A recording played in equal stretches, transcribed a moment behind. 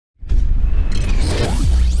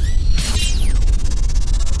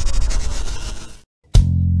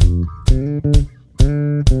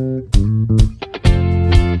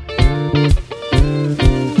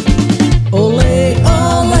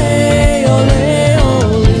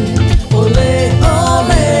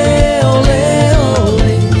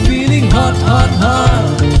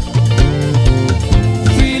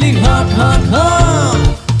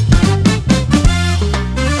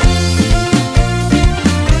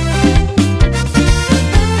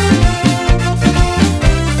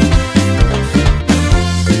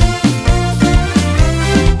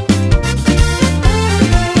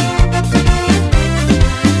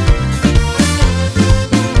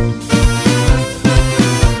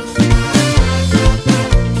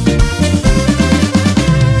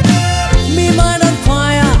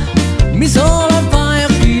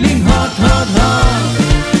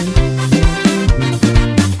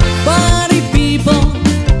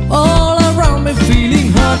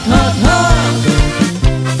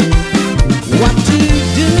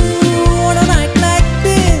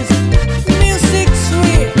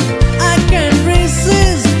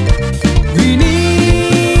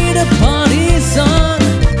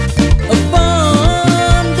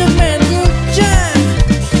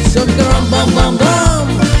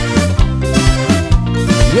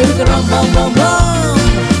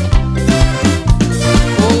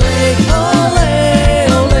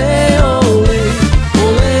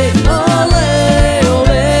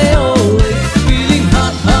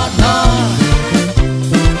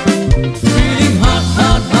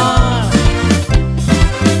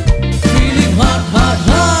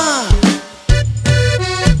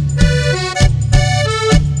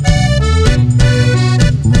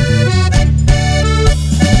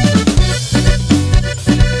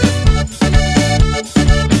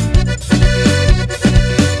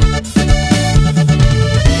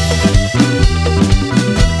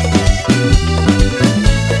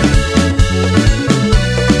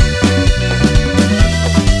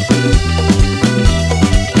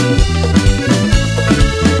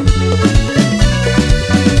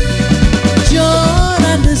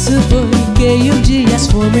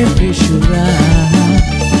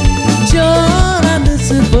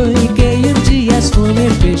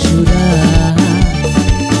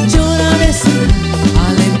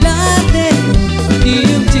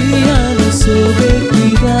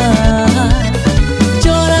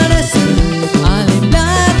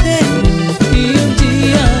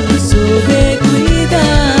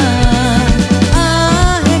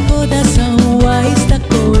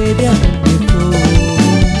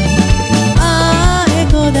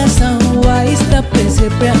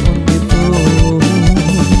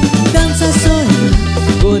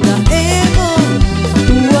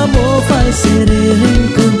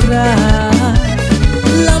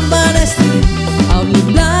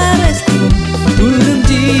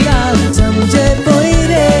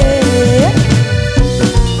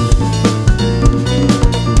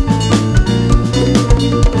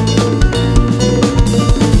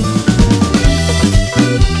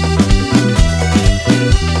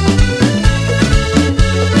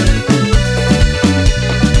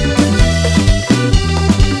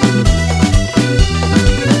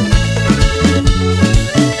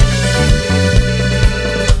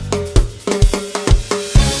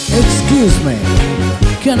Excuse me,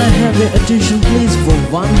 can I have your attention please for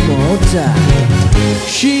one more time?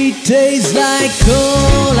 She tastes like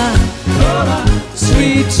cola,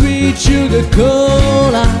 sweet, sweet sugar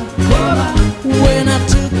cola. When I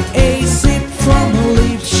took a sip from her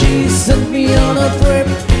lips, she sent me on a trip.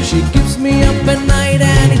 She keeps me up at night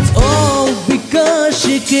and it's all because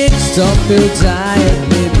she kicks. Stop your diet,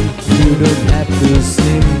 baby, you don't have to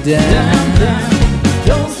slim down.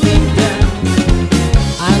 Don't slim down.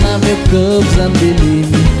 I love your curves and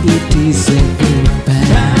believe me, it is every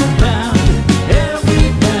pound.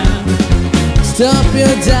 Every pound. Stop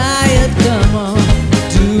your diet, come on,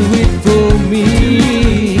 do it for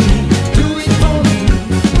me. Do it for me.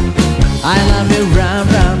 I love you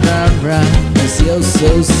round, round, round, round, 'cause you're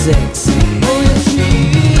so sexy. Oh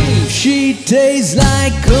yes, she tastes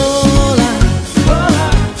like cola,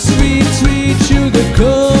 sweet, sweet sugar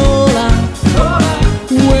cola.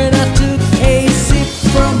 When I took a sip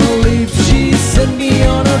from her lips, she sent me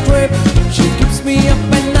on a trip. She keeps me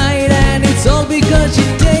up at night and it's all because she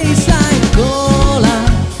tastes like cola,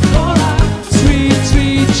 sweet,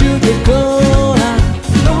 sweet sugar cola.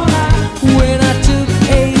 When I took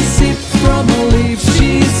a sip from her lips,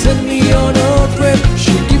 she sent me on a trip.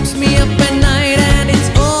 She keeps me up at night and it's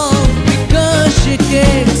all because she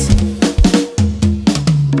kicks.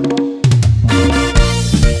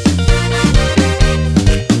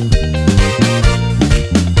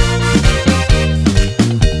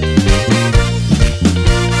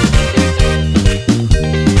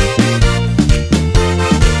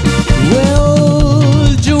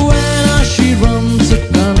 Well, Joanna, she runs a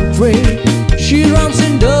country. She runs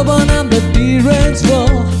in Durban and the D-Range Law.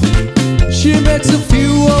 She makes a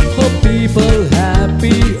few of her people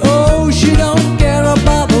happy. Oh, she don't care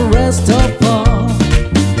about the rest of her.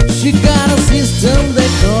 She got a system they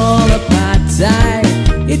call a pad thai.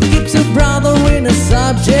 It keeps her brother in a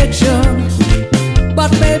subjection.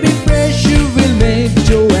 But maybe pressure will make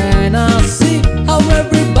Joanna see how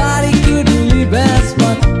everybody could live as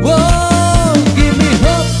one. Whoa, give me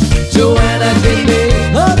hope, Joanna, give me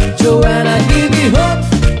hope, Joanna, give me hope,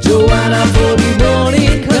 Joanna, for the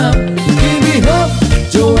morning come. Give me hope,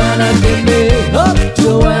 Joanna, give me hope,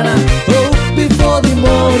 Joanna, hope before the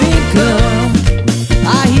morning come.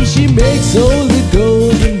 I hear she makes all the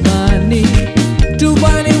golden money to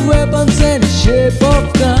buy new weapons and shape of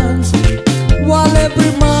guns, while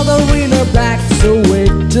every mother in her black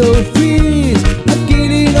Soweto feels a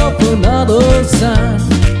killing of another son,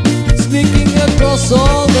 sneaking across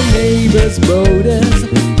all the neighbors' borders,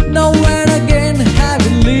 now and again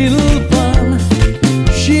having little fun.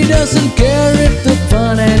 She doesn't care if the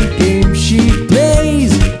fun and game she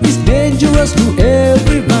plays is dangerous to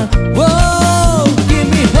everyone. Whoa, give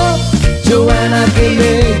me hope, Joanna, give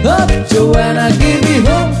me hope, Joanna,